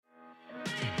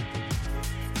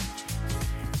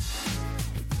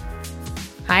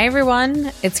Hi,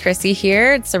 everyone. It's Chrissy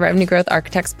here. It's the Revenue Growth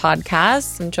Architects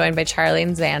podcast. I'm joined by Charlie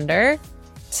and Xander.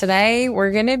 Today,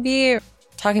 we're going to be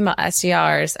talking about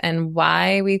SDRs and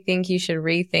why we think you should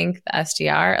rethink the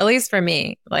SDR, at least for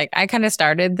me. Like, I kind of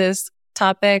started this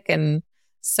topic, and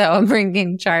so I'm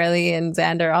bringing Charlie and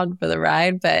Xander on for the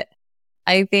ride. But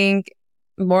I think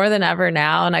more than ever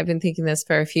now, and I've been thinking this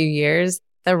for a few years,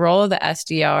 the role of the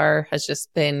SDR has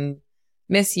just been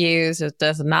misused. It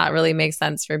does not really make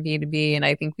sense for B2B. And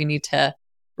I think we need to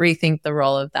rethink the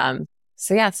role of them.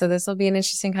 So this will be an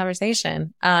interesting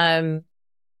conversation. And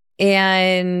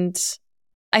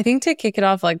I think to kick it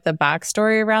off, like the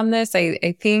backstory around this,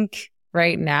 I think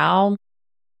right now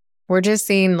we're just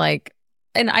seeing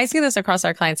and I see this across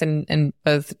our clients and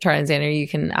both Charlie and Xander, you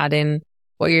can add in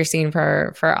what you're seeing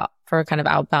for kind of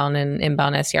outbound and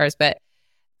inbound SDRs, but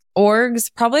orgs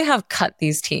probably have cut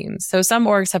these teams. So some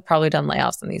orgs have probably done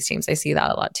layoffs on these teams. I see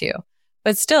that a lot too.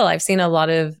 But still, I've seen a lot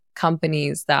of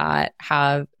companies that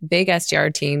have big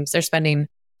SDR teams. They're spending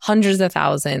hundreds of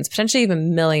thousands, potentially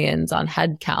even millions on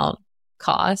headcount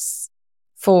costs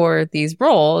for these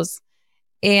roles.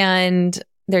 And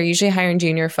they're usually hiring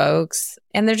junior folks.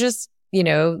 And they're just,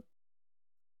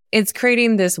 it's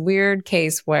creating this weird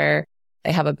case where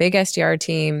they have a big SDR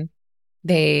team.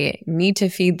 They need to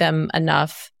feed them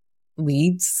enough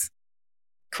leads,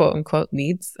 quote unquote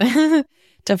leads,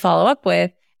 to follow up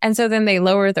with. And so then they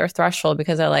lower their threshold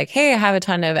because they're like, hey, I have a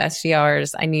ton of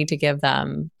SDRs. I need to give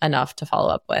them enough to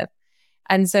follow up with.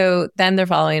 And so then they're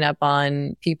following up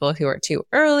on people who are too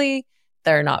early.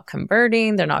 They're not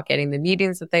converting. They're not getting the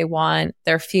meetings that they want.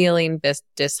 They're feeling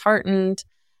disheartened.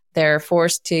 They're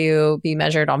forced to be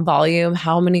measured on volume.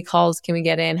 How many calls can we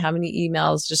get in? How many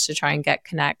emails just to try and get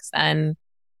connects? And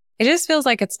it just feels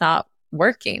like it's not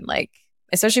working.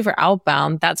 Especially for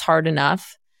outbound, that's hard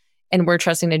enough. And we're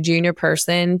trusting a junior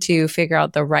person to figure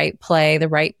out the right play, the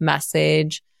right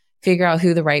message, figure out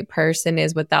who the right person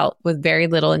is with very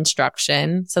little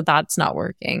instruction. So that's not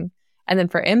working. And then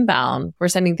for inbound, we're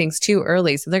sending things too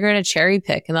early. So they're going to cherry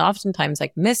pick and oftentimes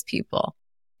miss people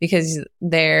because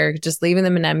they're just leaving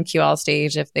them in MQL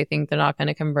stage if they think they're not going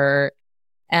to convert.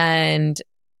 And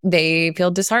they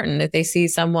feel disheartened if they see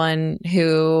someone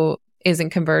who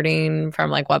isn't converting from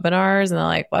webinars and they're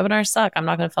like, webinars suck. I'm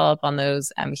not going to follow up on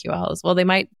those MQLs. Well, they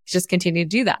might just continue to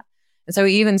do that. And so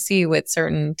we even see with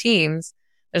certain teams,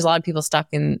 there's a lot of people stuck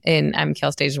in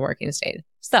MQL stage and working stage.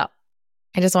 So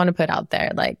I just want to put out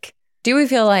there, do we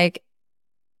feel like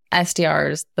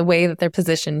SDRs, the way that they're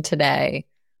positioned today,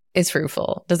 is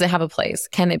fruitful? Does it have a place?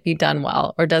 Can it be done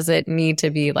well? Or does it need to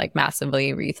be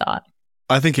massively rethought?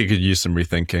 I think it could use some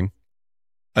rethinking.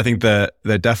 I think that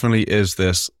there definitely is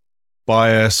this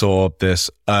bias or this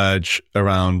urge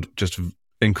around just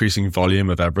increasing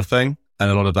volume of everything. And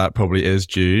a lot of that probably is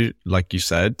due, like you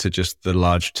said, to just the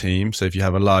large team. So if you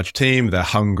have a large team, they're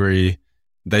hungry,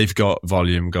 they've got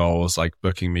volume goals like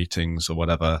booking meetings or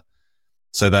whatever.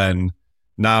 So then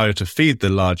now to feed the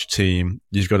large team,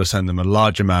 you've got to send them a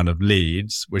large amount of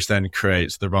leads, which then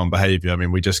creates the wrong behavior. I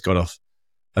mean, we just got off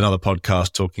another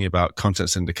podcast talking about content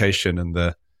syndication and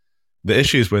the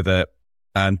issues with it.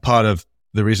 And part of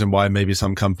the reason why maybe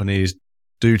some companies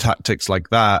do tactics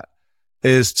like that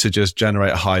is to just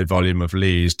generate a high volume of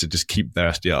leads to just keep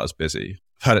their SDRs busy.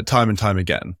 I've heard it time and time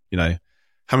again.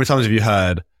 How many times have you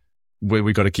heard,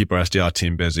 we got to keep our SDR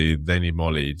team busy, they need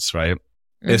more leads, right?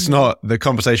 Mm-hmm. It's not, the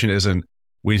conversation isn't,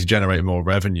 we need to generate more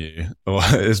revenue, or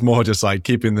it's more just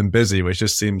keeping them busy, which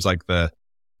just seems like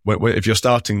if you're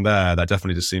starting there, that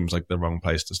definitely just seems like the wrong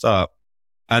place to start.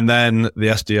 And then the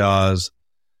SDRs,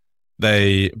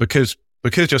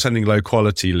 because you're sending low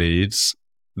quality leads,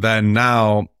 then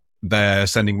now they're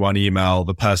sending one email,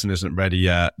 the person isn't ready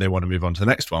yet, they want to move on to the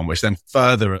next one, which then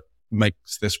further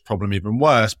makes this problem even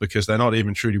worse because they're not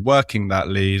even truly working that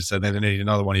lead. So then they need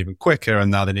another one even quicker, and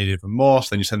now they need even more. So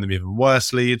then you send them even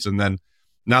worse leads, and then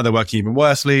now they're working even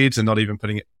worse leads and not even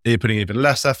putting even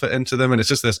less effort into them. And it's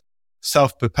just this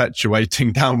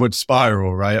self-perpetuating downward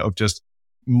spiral, right? Of just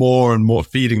more and more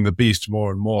feeding the beast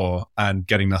more and more and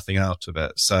getting nothing out of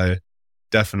it. So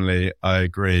definitely, I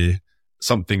agree.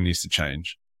 Something needs to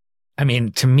change. I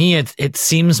mean, to me, it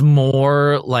seems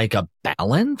more like a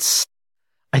balance.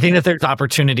 I think that there's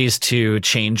opportunities to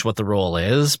change what the role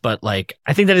is, but I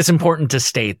think that it's important to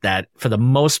state that for the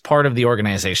most part of the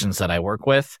organizations that I work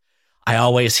with, I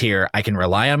always hear I can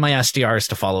rely on my SDRs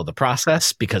to follow the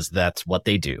process because that's what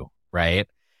they do, right?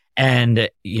 And,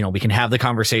 we can have the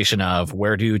conversation of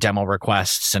where do demo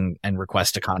requests and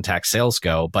request to contact sales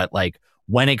go, but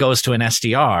when it goes to an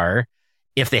SDR,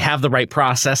 if they have the right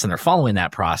process and they're following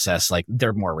that process,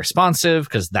 they're more responsive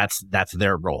because that's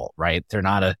their role, right? They're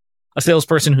not a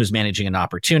salesperson who's managing an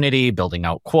opportunity, building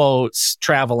out quotes,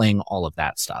 traveling, all of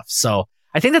that stuff. So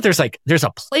I think that there's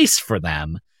a place for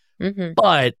them. Mm-hmm.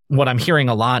 But what I'm hearing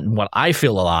a lot and what I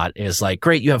feel a lot is like,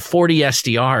 great, you have 40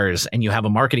 SDRs and you have a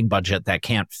marketing budget that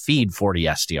can't feed 40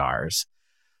 SDRs.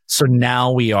 So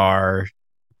now we are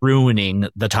ruining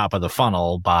the top of the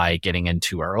funnel by getting in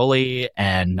too early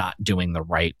and not doing the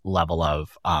right level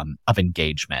of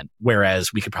engagement.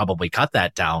 Whereas we could probably cut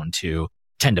that down to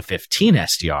 10 to 15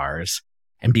 SDRs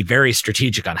and be very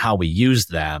strategic on how we use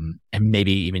them and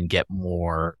maybe even get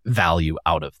more value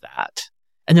out of that.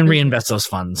 And then reinvest those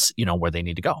funds, where they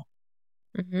need to go.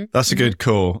 Mm-hmm. That's a good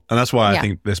call. And that's why I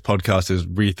think this podcast is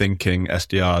rethinking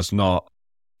SDRs, not,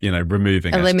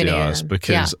 removing SDRs,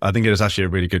 because I think it is actually a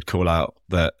really good call out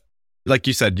that, like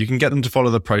you said, you can get them to follow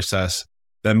the process.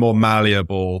 They're more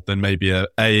malleable than maybe a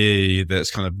AE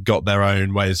that's kind of got their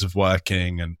own ways of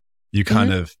working. And you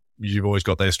you've always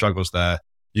got those struggles there.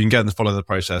 You can get them to follow the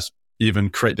process, even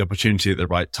create the opportunity at the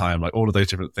right time, like all of those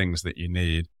different things that you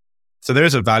need. So there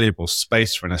is a valuable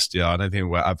space for an SDR. I don't think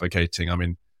we're advocating. I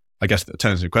mean, I guess that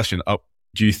turns into a question.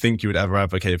 Do you think you would ever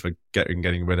advocate for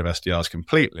getting rid of SDRs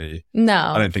completely? No.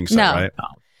 I don't think so, right?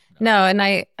 No. And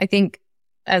I think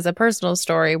as a personal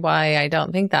story, why I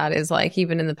don't think that is like,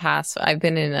 even in the past, I've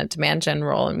been in a demand gen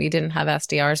role and we didn't have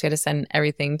SDRs. We had to send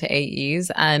everything to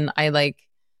AEs. And I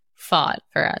fought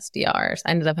for SDRs. I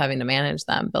ended up having to manage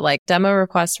them. But demo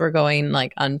requests were going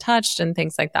untouched and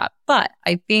things like that. But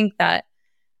I think that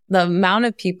the amount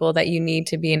of people that you need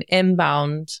to be an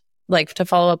inbound, to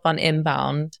follow up on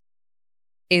inbound,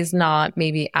 is not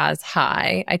maybe as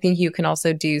high. I think you can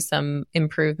also do some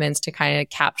improvements to kind of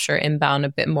capture inbound a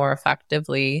bit more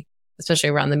effectively, especially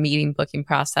around the meeting booking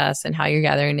process and how you're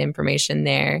gathering information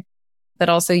there. But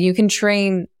also you can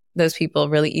train those people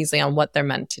really easily on what they're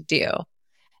meant to do.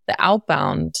 The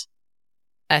outbound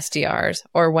SDRs,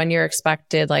 or when you're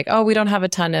expected, we don't have a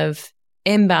ton of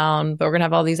inbound, but we're going to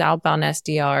have all these outbound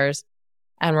SDRs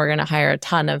and we're going to hire a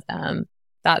ton of them.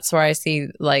 That's where I see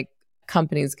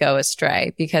companies go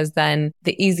astray, because then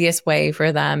the easiest way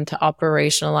for them to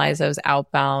operationalize those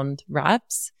outbound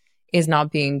reps is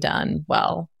not being done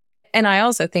well. And I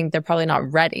also think they're probably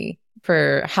not ready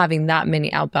for having that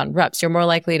many outbound reps. You're more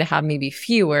likely to have maybe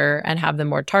fewer and have them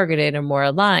more targeted and more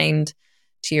aligned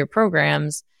to your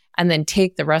programs, and then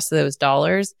take the rest of those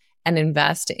dollars and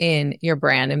invest in your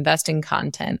brand, invest in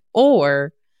content,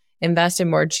 or invest in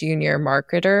more junior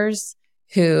marketers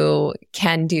who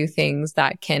can do things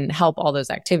that can help all those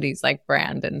activities like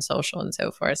brand and social and so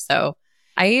forth. So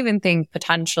I even think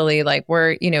potentially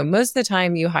we're, most of the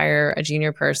time you hire a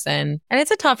junior person and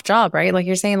it's a tough job, right?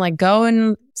 You're saying go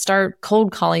and start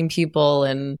cold calling people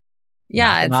and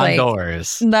it's knocking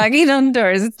on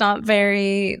doors. It's not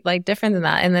very different than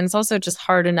that. And then it's also just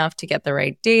hard enough to get the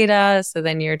right data. So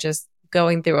then you're just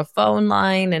going through a phone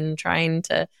line and trying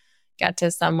to get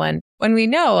to someone. When we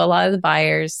know a lot of the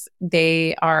buyers,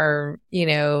 they are,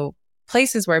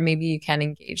 places where maybe you can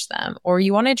engage them, or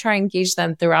you want to try and engage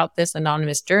them throughout this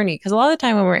anonymous journey. Because a lot of the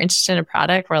time when we're interested in a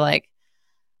product, we're I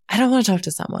don't want to talk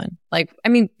to someone.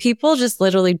 People just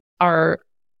literally are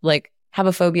have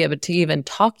a phobia to even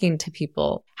talking to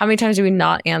people. How many times do we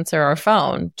not answer our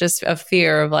phone? Just a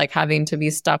fear of having to be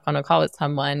stuck on a call with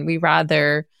someone. We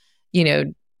rather,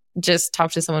 just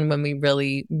talk to someone when we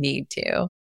really need to.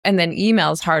 And then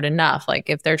email's hard enough.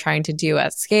 If they're trying to do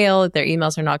at scale, their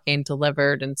emails are not getting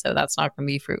delivered. And so that's not going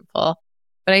to be fruitful.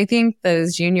 But I think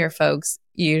those junior folks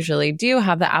usually do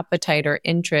have the appetite or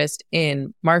interest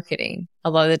in marketing.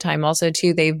 A lot of the time also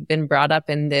too, they've been brought up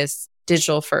in this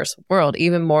digital first world,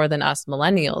 even more than us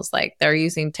millennials. They're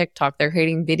using TikTok, they're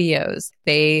creating videos,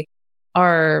 they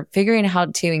are figuring out how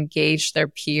to engage their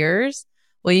peers.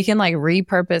 Well, you can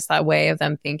repurpose that way of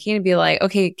them thinking and be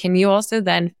okay, can you also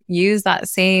then use that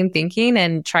same thinking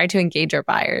and try to engage our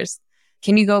buyers?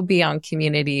 Can you go be on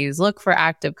communities, look for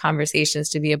active conversations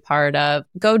to be a part of,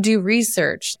 go do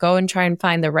research, go and try and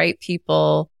find the right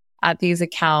people at these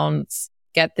accounts,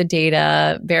 get the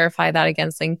data, verify that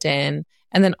against LinkedIn.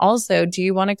 And then also, do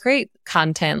you want to create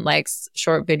content like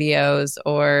short videos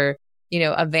or,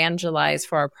 evangelize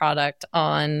for our product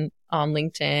on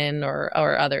LinkedIn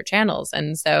or other channels?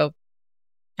 And so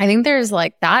I think there's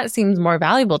that seems more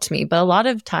valuable to me. But a lot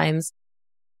of times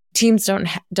teams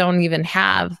don't even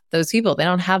have those people. They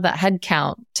don't have that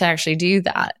headcount to actually do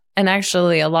that. And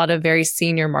actually a lot of very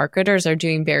senior marketers are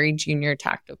doing very junior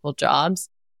tactical jobs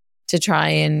to try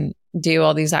and do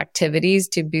all these activities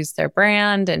to boost their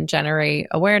brand and generate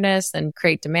awareness and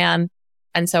create demand.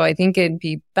 And so I think it'd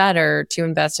be better to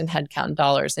invest in headcount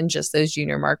dollars in just those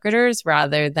junior marketers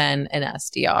rather than an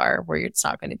SDR where it's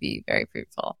not going to be very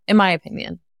fruitful, in my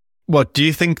opinion. What do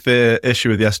you think the issue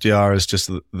with the SDR is just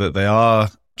that they are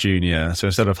junior? So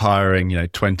instead of hiring,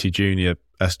 20 junior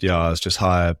SDRs, just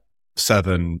hire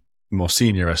 7 more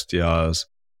senior SDRs.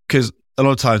 Because a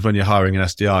lot of times when you're hiring an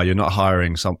SDR, you're not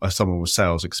hiring someone with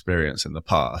sales experience in the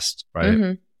past, right?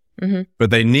 Mm-hmm. Mm-hmm. But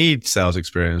they need sales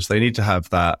experience. They need to have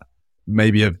that,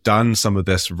 maybe have done some of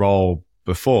this role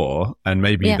before. And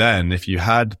maybe then if you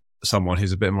had someone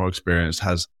who's a bit more experienced,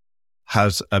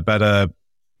 has a better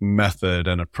method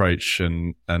and approach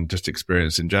and just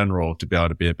experience in general to be able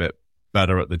to be a bit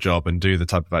better at the job and do the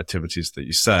type of activities that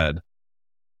you said,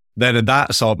 then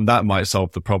that might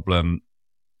solve the problem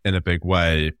in a big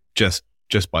way just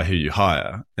by who you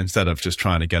hire, instead of just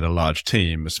trying to get a large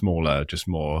team, a smaller, just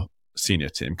more senior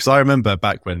team. Because I remember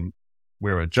back when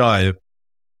we were at Jive,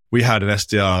 we had an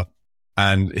SDR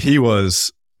and he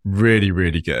was really,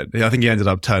 really good. I think he ended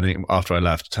up after I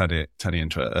left, turning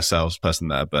into a salesperson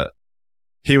there, but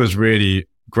he was really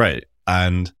great.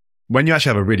 And when you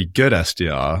actually have a really good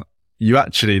SDR,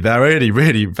 they're really,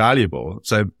 really valuable.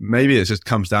 So maybe it just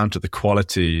comes down to the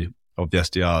quality of the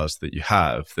SDRs that you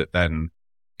have that then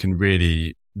can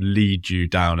really lead you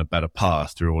down a better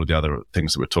path through all of the other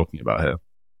things that we're talking about here.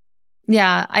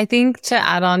 Yeah, I think to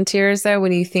add on to yours though,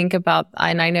 when you think about,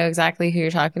 and I know exactly who you're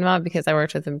talking about because I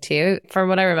worked with him too. From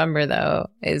what I remember though,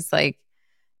 is like,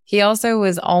 he also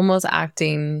was almost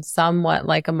acting somewhat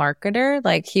like a marketer.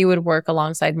 Like he would work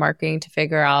alongside marketing to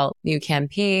figure out new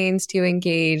campaigns to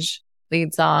engage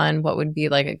leads on, what would be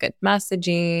like a good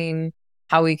messaging,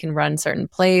 how we can run certain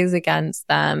plays against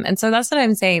them. And so that's what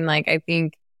I'm saying. Like, I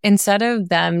think instead of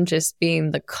them just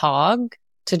being the cog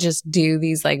to just do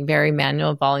these like very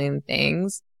manual volume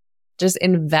things, just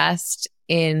invest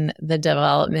in the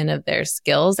development of their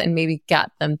skills and maybe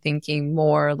get them thinking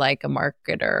more like a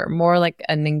marketer, more like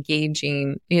an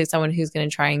engaging, someone who's going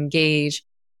to try and engage,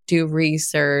 do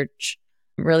research,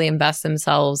 really invest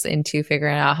themselves into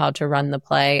figuring out how to run the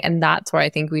play. And that's where I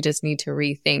think we just need to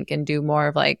rethink and do more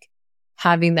of like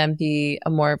having them be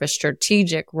more of a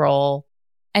strategic role.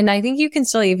 And I think you can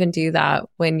still even do that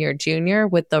when you're junior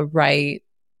with the right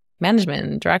management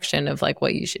and direction of like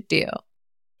what you should do.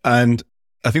 And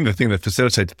I think the thing that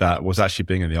facilitated that was actually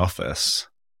being in the office.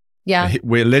 Yeah.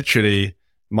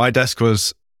 My desk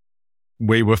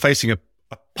we were facing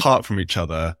apart from each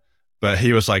other, but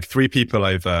he was like 3 people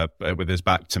over with his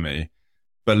back to me.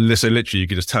 But so literally you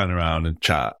could just turn around and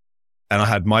chat. And I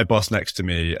had my boss next to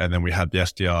me, and then we had the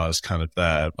SDRs kind of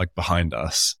there, like behind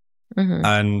us. Mm-hmm.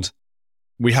 And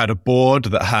we had a board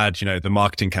that had, the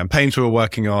marketing campaigns we were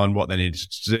working on, what they needed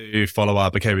to do, follow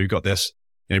up. Okay, we've got this,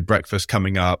 breakfast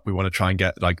coming up. We want to try and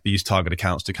get like these target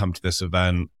accounts to come to this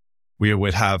event. We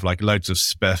would have like loads of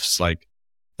spiffs, like,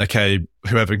 okay,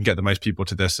 whoever can get the most people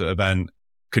to this event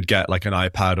could get like an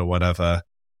iPad or whatever.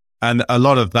 And a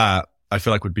lot of that I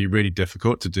feel like would be really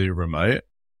difficult to do remote.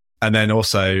 And then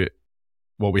also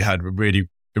what we had a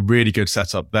really good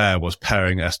setup there was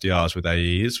pairing SDRs with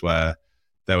AEs, where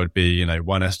there would be,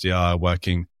 one SDR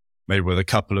working maybe with a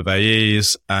couple of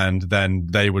AEs, and then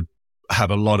they would have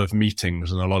a lot of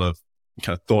meetings and a lot of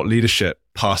kind of thought leadership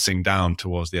passing down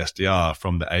towards the SDR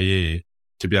from the AE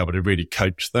to be able to really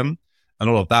coach them. And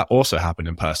all of that also happened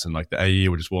in person. Like the AE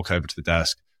would just walk over to the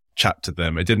desk, chat to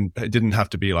them. It didn't have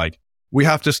to be like, we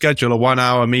have to schedule a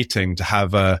 1-hour meeting to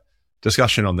have a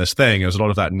discussion on this thing. It was a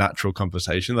lot of that natural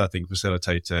conversation that I think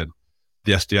facilitated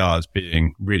the SDRs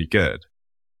being really good.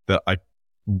 That I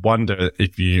wonder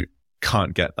if you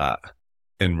can't get that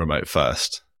in remote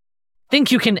first. I think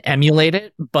you can emulate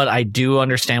it, but I do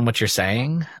understand what you're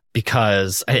saying,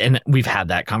 because, and we've had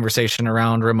that conversation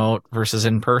around remote versus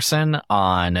in person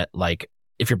on like,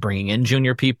 if you're bringing in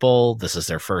junior people, this is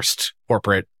their first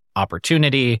corporate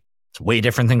opportunity. It's way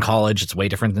different than college. It's way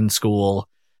different than school.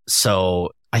 So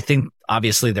I think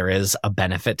obviously there is a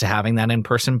benefit to having that in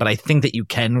person, but I think that you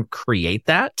can create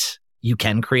that. You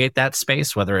can create that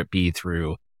space, whether it be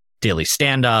through daily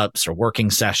stand-ups or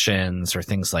working sessions or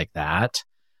things like that.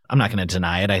 I'm not going to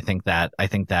deny it. I think that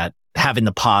having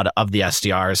the pod of the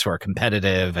SDRs who are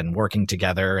competitive and working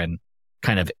together and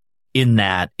kind of in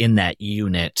that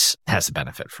unit has a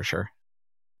benefit for sure.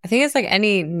 I think it's like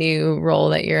any new role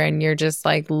that you're in, you're just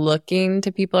like looking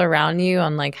to people around you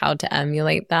on like how to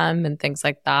emulate them and things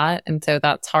like that. And so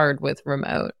that's hard with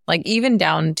remote. Like even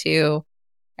down to,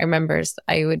 I remember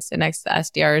I would sit next to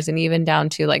SDRs, and even down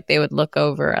to like they would look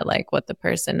over at like what the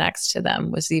person next to them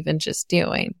was even just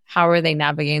doing. How are they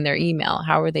navigating their email?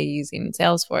 How are they using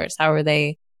Salesforce? How are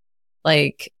they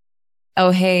like,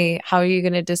 oh, hey, how are you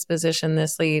going to disposition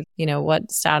this lead?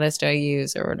 What status do I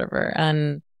use or whatever?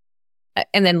 And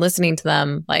then listening to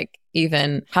them, like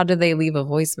even how do they leave a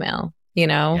voicemail?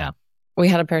 Yeah. we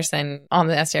had a person on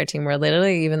the SDR team where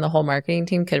literally even the whole marketing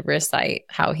team could recite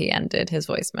how he ended his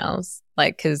voicemails,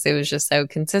 like, because it was just so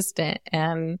consistent.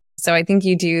 And so I think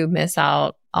you do miss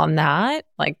out on that,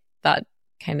 like that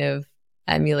kind of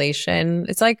emulation.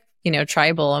 It's like,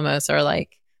 tribal almost, or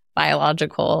like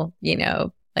biological,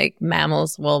 like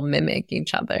mammals will mimic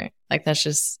each other. Like that's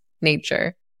just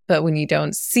nature. But when you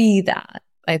don't see that,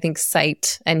 I think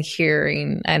sight and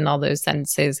hearing and all those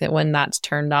senses, when that's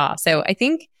turned off. So I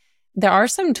think there are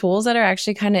some tools that are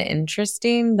actually kind of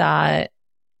interesting that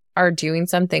are doing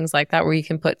some things like that, where you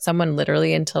can put someone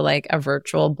literally into like a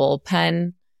virtual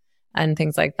bullpen and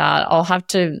things like that. I'll have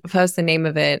to post the name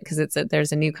of it because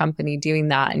there's a new company doing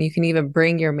that. And you can even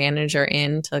bring your manager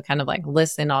in to kind of like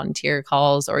listen on to your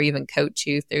calls or even coach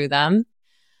you through them.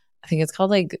 I think it's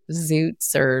called like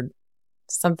Zoots or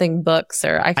something books,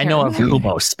 or I know remember. of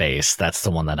Kubo Space. That's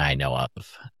the one that I know of.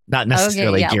 Not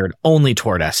necessarily geared only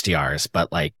toward SDRs,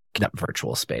 but like that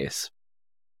virtual space.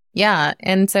 Yeah.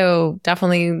 And so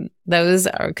definitely those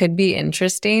could be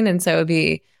interesting. And so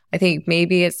I think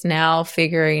maybe it's now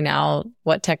figuring out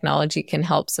what technology can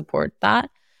help support that.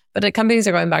 But the companies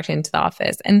are going back into the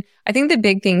office. And I think the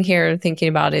big thing here thinking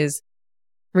about is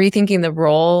rethinking the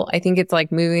role. I think it's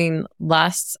like moving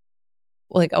less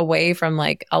like away from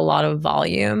like a lot of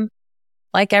volume,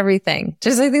 like everything. I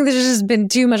think there's just been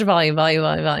too much volume.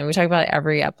 We talk about it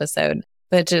every episode,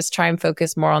 but just try and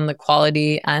focus more on the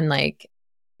quality and like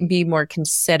be more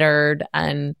considered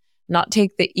and not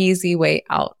take the easy way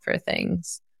out for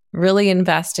things. Really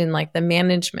invest in like the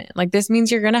management. Like this means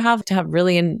you're going to have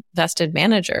really invested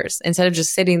managers instead of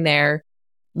just sitting there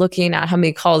looking at how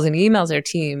many calls and emails their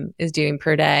team is doing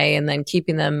per day and then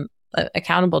keeping them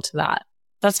accountable to that.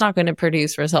 That's not going to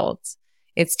produce results.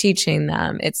 It's teaching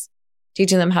them. It's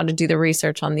teaching them how to do the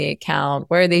research on the account,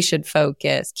 where they should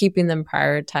focus, keeping them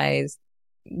prioritized,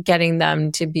 getting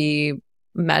them to be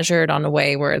measured on a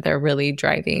way where they're really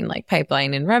driving like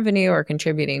pipeline and revenue or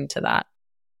contributing to that.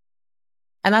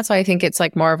 And that's why I think it's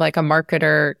like more of like a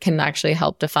marketer can actually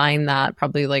help define that,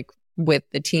 probably like with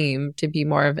the team to be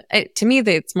more of, to me,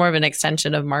 it's more of an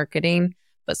extension of marketing,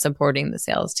 but supporting the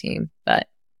sales team. But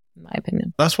in my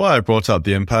opinion, that's why I brought up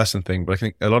the in-person thing. But I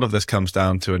think a lot of this comes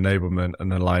down to enablement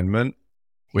and alignment,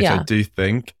 which I do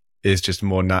think is just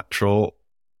more natural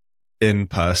in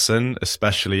person,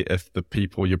 especially if the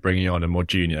people you're bringing on are more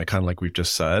junior, kind of like we've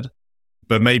just said.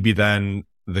 But maybe then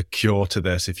the cure to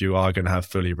this, if you are going to have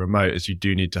fully remote, is you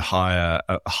do need to hire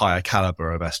a higher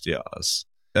caliber of SDRs.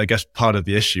 I guess part of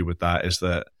the issue with that is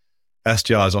that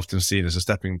SDR is often seen as a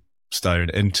stepping stone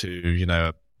into,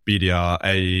 a BDR,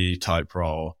 AE type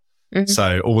role. Mm-hmm.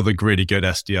 So all the really good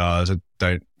SDRs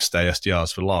don't stay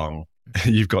SDRs for long.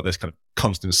 You've got this kind of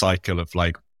constant cycle of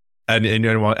like, and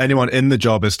anyone in the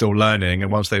job is still learning.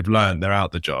 And once they've learned, they're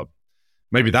out the job.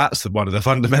 Maybe that's one of the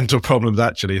fundamental problems,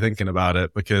 actually, thinking about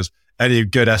it, because any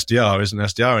good SDR isn't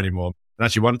SDR anymore. And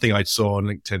actually, one thing I saw on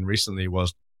LinkedIn recently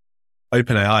was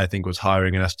OpenAI, I think, was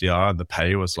hiring an SDR and the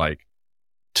pay was like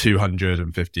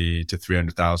 $250,000 to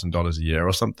 $300,000 a year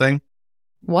or something.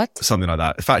 What? Something like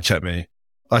that. Fact check me.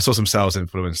 I saw some sales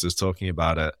influencers talking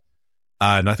about it.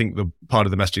 And I think the part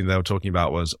of the messaging they were talking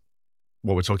about was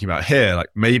what we're talking about here. Like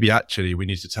maybe actually we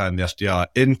need to turn the SDR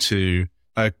into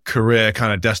a career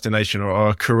kind of destination or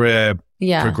a career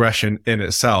progression in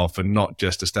itself and not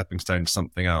just a stepping stone to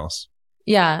something else.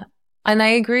 Yeah. And I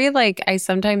agree. Like I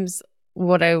sometimes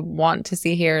what I want to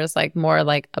see here is like more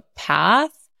like a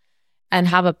path and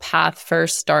have a path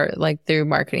first start like through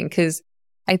marketing. Cause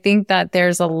I think that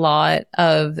there's a lot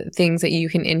of things that you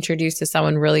can introduce to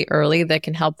someone really early that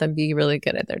can help them be really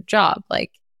good at their job.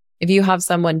 Like if you have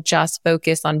someone just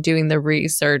focused on doing the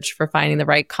research for finding the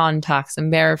right contacts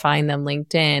and verifying them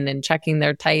LinkedIn and checking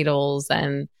their titles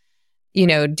and,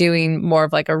 doing more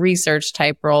of like a research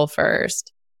type role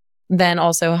first, then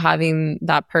also having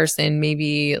that person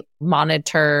maybe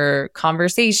monitor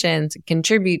conversations,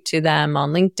 contribute to them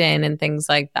on LinkedIn and things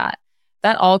like that.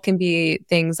 That all can be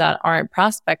things that aren't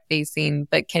prospect facing,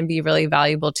 but can be really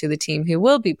valuable to the team who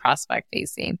will be prospect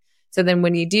facing. So then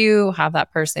when you do have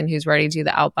that person who's ready to do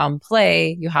the outbound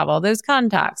play, you have all those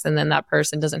contacts, and then that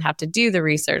person doesn't have to do the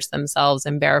research themselves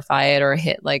and verify it or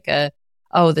hit like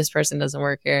this person doesn't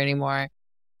work here anymore.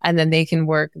 And then they can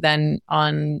work then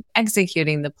on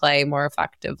executing the play more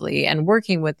effectively and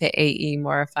working with the AE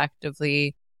more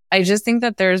effectively. I just think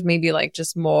that there's maybe like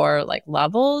just more like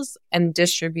levels and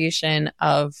distribution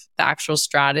of the actual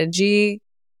strategy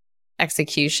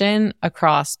execution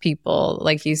across people,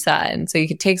 like you said. And so you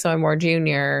could take someone more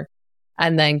junior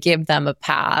and then give them a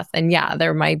path. And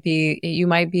you might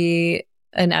be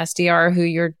an SDR who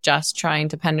you're just trying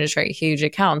to penetrate huge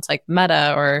accounts like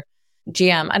Meta or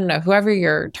GM, I don't know, whoever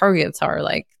your targets are,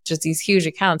 like just these huge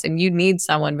accounts, and you need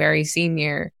someone very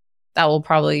senior that will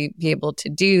probably be able to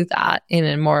do that in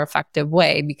a more effective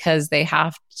way, because they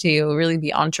have to really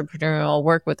be entrepreneurial,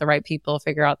 work with the right people,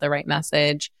 figure out the right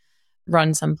message,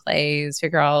 run some plays,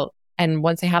 figure out, and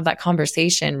once they have that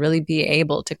conversation, really be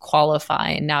able to qualify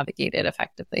and navigate it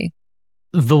effectively.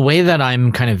 The way that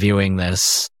I'm kind of viewing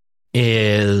this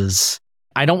is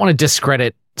I don't want to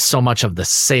discredit so much of the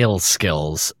sales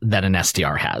skills that an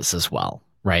SDR has as well,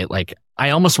 right? Like, I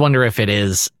almost wonder if it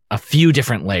is a few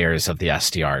different layers of the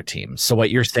SDR team. So what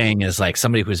you're saying is like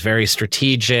somebody who's very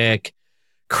strategic,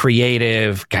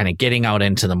 creative, kind of getting out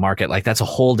into the market, like that's a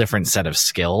whole different set of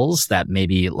skills that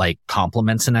maybe like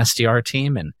complements an SDR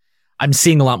team. And I'm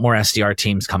seeing a lot more SDR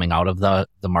teams coming out of the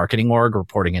marketing org,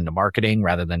 reporting into marketing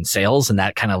rather than sales. And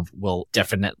that kind of will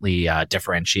definitely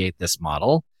differentiate this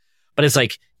model. But it's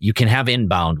like you can have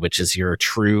inbound, which is your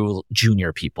true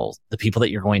junior people, the people that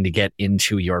you're going to get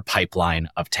into your pipeline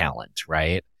of talent,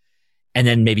 right? And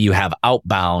then maybe you have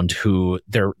outbound who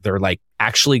they're like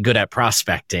actually good at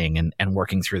prospecting and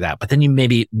working through that. But then you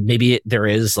maybe there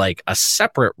is like a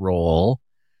separate role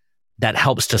that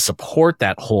helps to support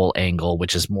that whole angle,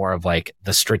 which is more of like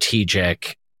the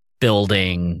strategic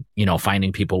building,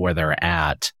 finding people where they're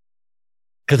at.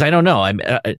 Cause I don't know.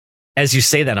 As you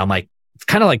say that, I'm like, it's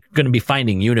kind of like going to be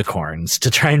finding unicorns to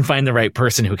try and find the right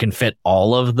person who can fit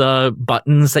all of the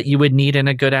buttons that you would need in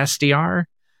a good SDR.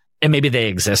 And maybe they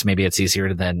exist. Maybe it's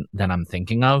easier than I'm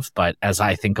thinking of. But as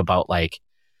I think about like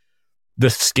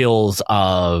the skills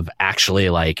of actually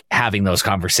like having those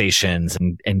conversations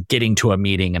and getting to a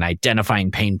meeting and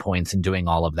identifying pain points and doing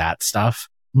all of that stuff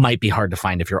might be hard to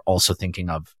find if you're also thinking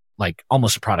of like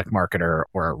almost a product marketer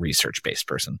or a research-based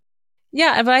person.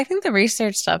 Yeah, but I think the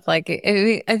research stuff, like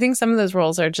I think some of those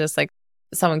roles are just like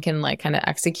someone can like kind of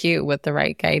execute with the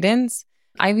right guidance.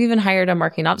 I've even hired a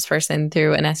marketing ops person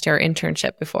through an SDR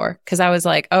internship before, because I was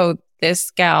like, oh, this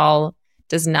gal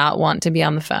does not want to be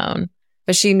on the phone,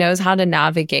 but she knows how to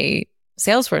navigate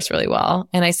Salesforce really well.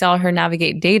 And I saw her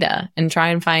navigate data and try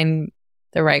and find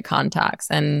the right contacts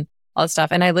and all that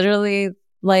stuff. And I literally,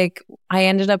 like, I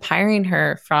ended up hiring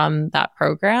her from that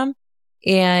program,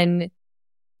 and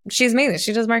she's amazing.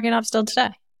 She does marketing ops still today.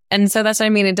 And so that's what I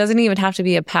mean. It doesn't even have to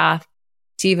be a path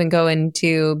to even go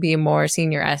into be a more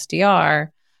senior SDR.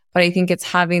 But I think it's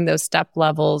having those step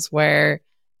levels where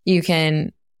you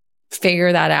can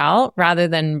figure that out rather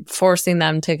than forcing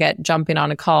them to get jumping on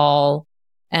a call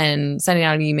and sending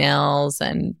out emails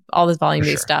and all this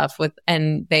volume-based stuff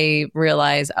and they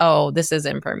realize, oh, this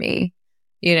isn't for me,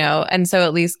 And so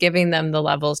at least giving them the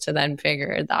levels to then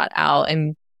figure that out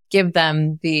and give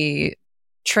them the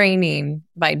training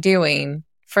by doing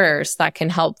first that can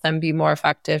help them be more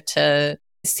effective to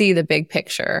see the big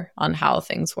picture on how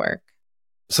things work.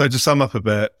 So to sum up a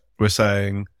bit, we're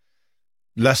saying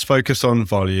less focus on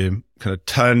volume, kind of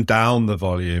turn down the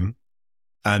volume,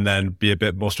 and then be a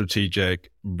bit more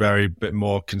strategic, very bit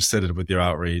more considered with your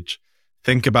outreach.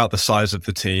 Think about the size of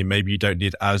the team. Maybe you don't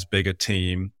need as big a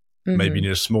team. Mm-hmm. Maybe you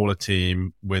need a smaller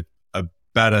team with a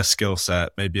better skill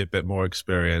set, maybe a bit more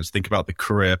experience. Think about the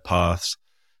career paths.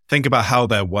 Think about how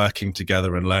they're working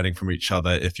together and learning from each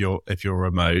other if you're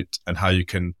remote, and how you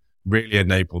can really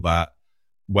enable that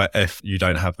if you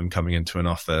don't have them coming into an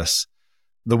office.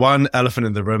 The one elephant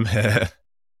in the room here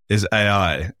is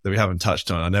AI that we haven't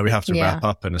touched on. I know we have to wrap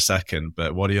up in a second,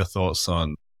 but what are your thoughts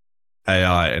on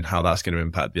AI and how that's going to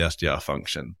impact the SDR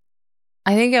function?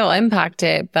 I think it will impact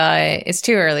it, but it's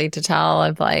too early to tell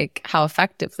of like how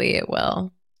effectively it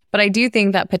will. But I do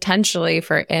think that potentially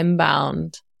for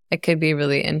inbound, it could be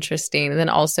really interesting. And then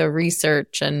also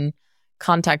research and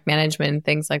contact management,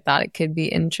 things like that, it could be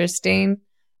interesting.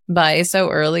 But it's so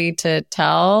early to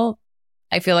tell.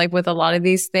 I feel like with a lot of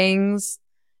these things,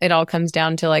 it all comes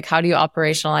down to like, how do you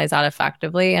operationalize that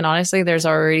effectively? And honestly, there's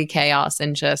already chaos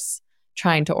in just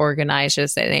trying to organize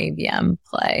just an ABM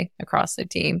play across the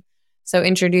team. So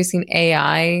introducing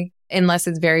AI, unless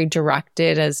it's very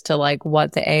directed as to like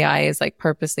what the AI is like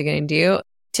purposely going to do,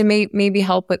 to maybe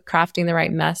help with crafting the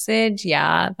right message,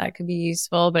 yeah, that could be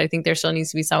useful. But I think there still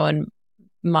needs to be someone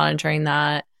monitoring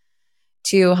that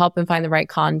to help them find the right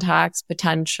contacts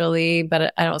potentially.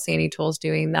 But I don't see any tools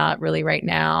doing that really right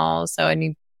now. So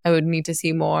I would need to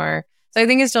see more. So I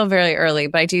think it's still very early,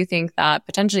 but I do think that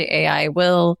potentially AI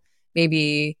will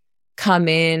maybe come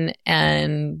in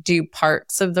and do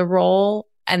parts of the role.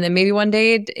 And then maybe one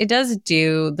day it does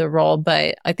do the role,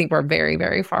 but I think we're very,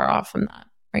 very far off from that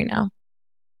right now,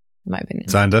 in my opinion.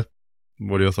 Xander,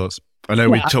 what are your thoughts? I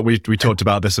know we talked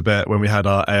about this a bit when we had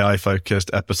our AI focused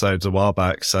episodes a while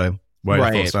back. So what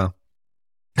are your thoughts now?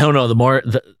 I don't know.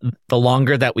 The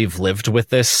longer that we've lived with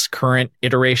this current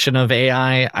iteration of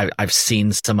AI, I've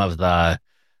seen some of the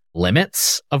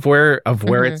limits of where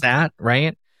it's at,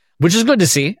 right? Which is good to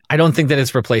see. I don't think that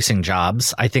it's replacing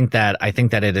jobs. I think that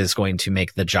it is going to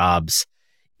make the jobs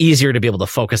easier to be able to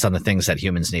focus on the things that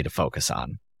humans need to focus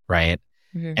on, right?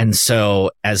 And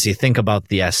so as you think about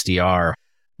the SDR,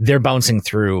 they're bouncing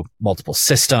through multiple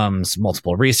systems,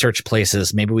 multiple research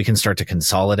places. Maybe we can start to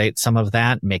consolidate some of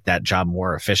that, make that job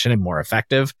more efficient and more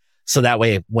effective. So that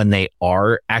way, when they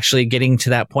are actually getting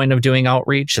to that point of doing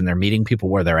outreach and they're meeting people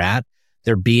where they're at,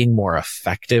 they're being more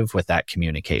effective with that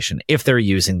communication if they're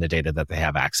using the data that they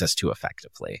have access to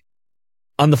effectively.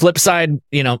 On the flip side,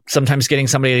 sometimes getting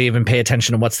somebody to even pay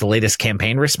attention to what's the latest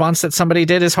campaign response that somebody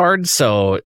did is hard.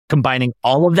 So combining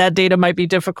all of that data might be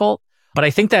difficult. But I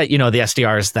think that, the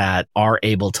SDRs that are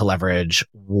able to leverage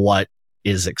what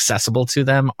is accessible to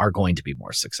them are going to be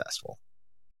more successful.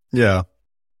 Yeah.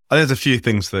 I think there's a few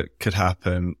things that could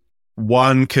happen.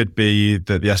 One could be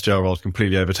that the SDR role is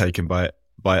completely overtaken by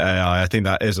AI. I think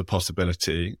that is a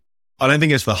possibility. I don't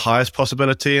think it's the highest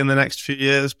possibility in the next few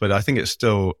years, but I think it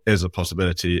still is a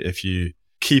possibility if you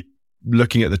keep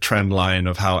looking at the trend line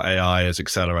of how AI is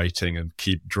accelerating and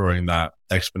keep drawing that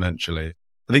exponentially.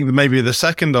 I think that maybe the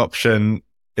second option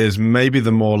is maybe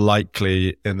the more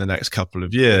likely in the next couple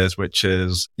of years, which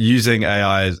is using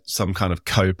AI as some kind of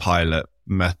co-pilot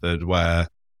method where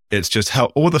it's just how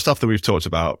all the stuff that we've talked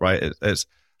about, right? It's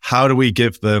how do we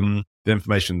give them the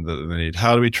information that they need?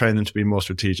 How do we train them to be more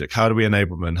strategic? How do we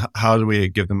enable them? How do we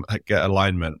give them get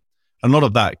alignment? And a lot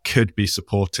of that could be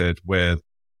supported with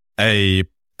a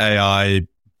AI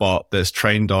bot that's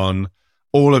trained on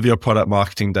all of your product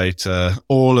marketing data,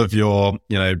 all of your,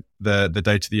 the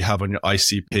data that you have on your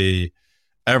ICP,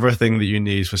 everything that you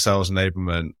need for sales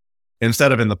enablement.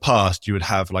 Instead of in the past, you would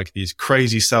have like these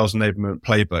crazy sales enablement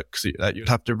playbooks that you'd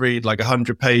have to read like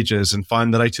 100 pages and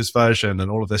find the latest version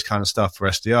and all of this kind of stuff for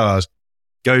SDRs.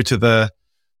 Go to the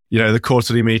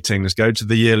quarterly meetings, go to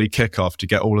the yearly kickoff to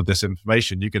get all of this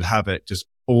information. You could have it just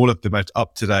all of the most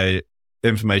up-to-date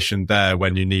information there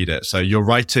when you need it. So you're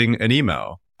writing an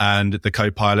email and the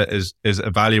co-pilot is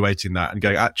evaluating that and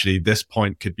going, actually, this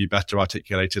point could be better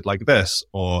articulated like this,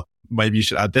 or maybe you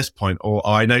should add this point, or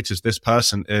I noticed this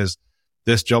person is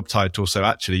this job title. So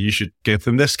actually you should give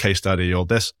them this case study or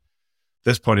this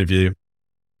point of view.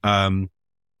 And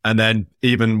then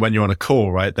even when you're on a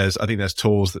call, right, I think there's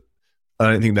tools that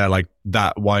I don't think they're like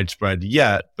that widespread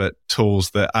yet, but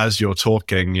tools that as you're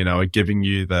talking, are giving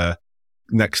you the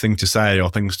next thing to say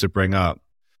or things to bring up.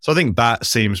 So I think that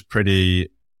seems pretty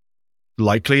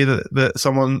likely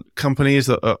that companies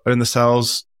that are in the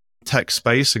sales tech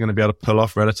space are going to be able to pull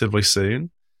off relatively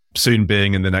soon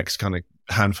being in the next kind of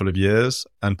handful of years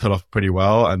and pull off pretty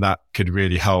well. And that could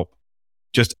really help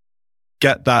just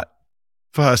get that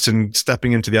person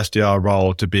stepping into the SDR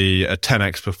role to be a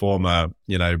 10x performer,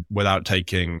 without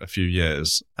taking a few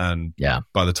years. And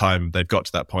by the time they've got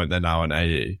to that point, they're now an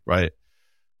AE, right?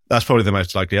 That's probably the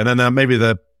most likely. And then maybe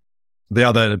the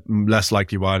other less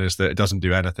likely one is that it doesn't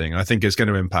do anything. I think it's going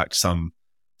to impact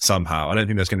somehow. I don't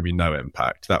think there's going to be no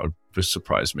impact. That would just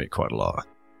surprise me quite a lot.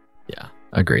 Yeah,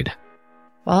 agreed.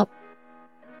 Well,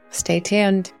 stay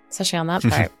tuned, especially on that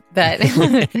part. But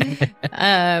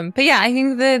yeah, I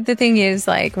think the thing is,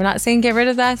 like, we're not saying get rid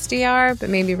of the SDR, but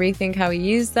maybe rethink how we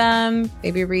use them.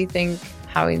 Maybe rethink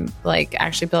how we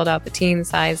actually build out the team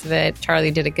size of it.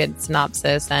 Charlie did a good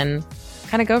synopsis and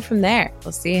kind of go from there.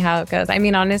 We'll see how it goes. I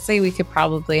mean, honestly, we could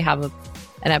probably have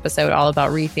an episode all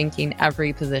about rethinking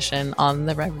every position on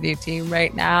the revenue team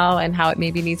right now and how it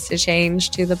maybe needs to change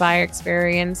to the buyer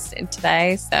experience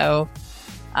today. So,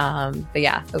 but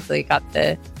yeah, hopefully you got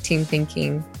the team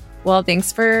thinking. Well,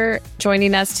 thanks for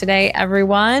joining us today,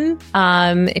 everyone.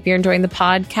 If you're enjoying the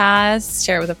podcast,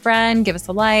 share it with a friend, give us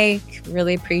a like,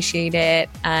 really appreciate it.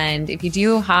 And if you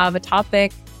do have a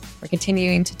topic, we're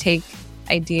continuing to take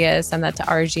ideas, send that to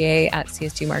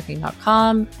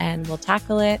rga@csgmarketing.com and we'll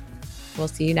tackle it. We'll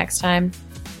see you next time.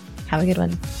 Have a good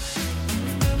one.